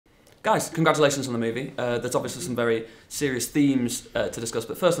Guys, congratulations on the movie. There's obviously some very serious themes to discuss,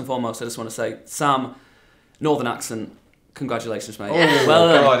 but first and foremost, I just want to say, Sam, Northern accent, congratulations, mate. Oh, well,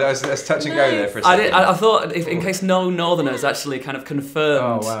 God, that's touch and go there for a second. I thought, in case no Northerners actually kind of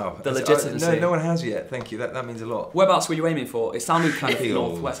confirmed the legitimacy. No one has yet, thank you, that means a lot. Whereabouts were you aiming for? It sounded kind of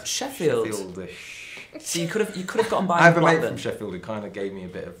northwest. Sheffield. Sheffield-ish. So you could have gotten by. I have a mate from Sheffield who kind of gave me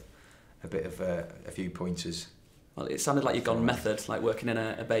a few pointers. Well, it sounded like you'd gone method, like working in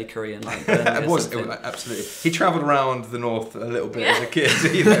a bakery and like. It was absolutely. He travelled around the north a little bit as a kid,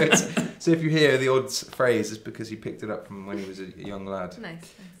 you know. So if you hear the odd phrase, it's because he picked it up from when he was a young lad.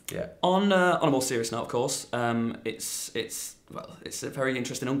 Nice. Yeah. On a more serious note, of course, it's a very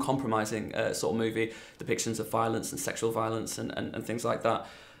interesting, uncompromising sort of movie. Depictions of violence and sexual violence and things like that.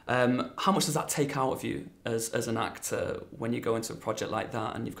 How much does that take out of you as an actor when you go into a project like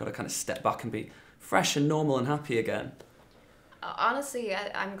that and you've got to kind of step back and be fresh and normal and happy again? Honestly,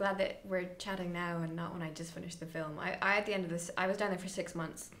 I'm glad that we're chatting now and not when I just finished the film. I at the end of this, I was down there for 6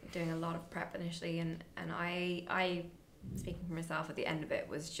 months doing a lot of prep initially, and I speaking for myself, at the end of it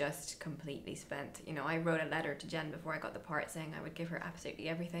was just completely spent. You know, I wrote a letter to Jen before I got the part saying I would give her absolutely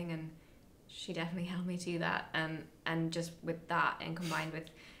everything, and she definitely held me to that. And just with that, and combined with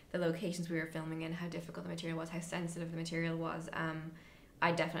the locations we were filming in, how difficult the material was, how sensitive the material was,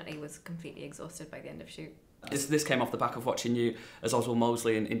 I definitely was completely exhausted by the end of shoot. This came off the back of watching you as Oswald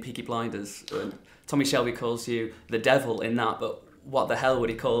Mosley in Peaky Blinders. Tommy Shelby calls you the devil in that, but what the hell would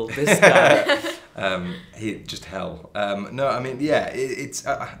he call this guy? He just hell. No, I mean, yeah, it's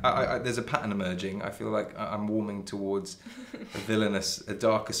there's a pattern emerging. I feel like I'm warming towards a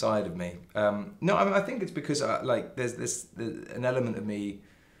darker side of me. No, I mean, I think it's because there's an element of me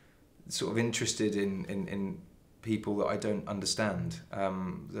sort of interested in people that I don't understand,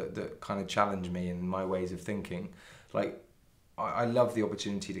 that kind of challenge me in my ways of thinking. Like, I love the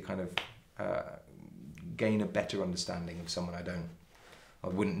opportunity to kind of gain a better understanding of someone I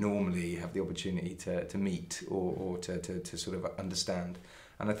wouldn't normally have the opportunity to meet or to sort of understand.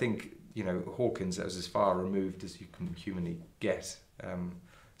 And I think, you know, Hawkins was as far removed as you can humanly get.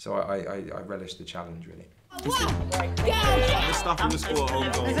 So I relish the challenge, really. The stuff in the score, home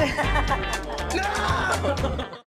goal.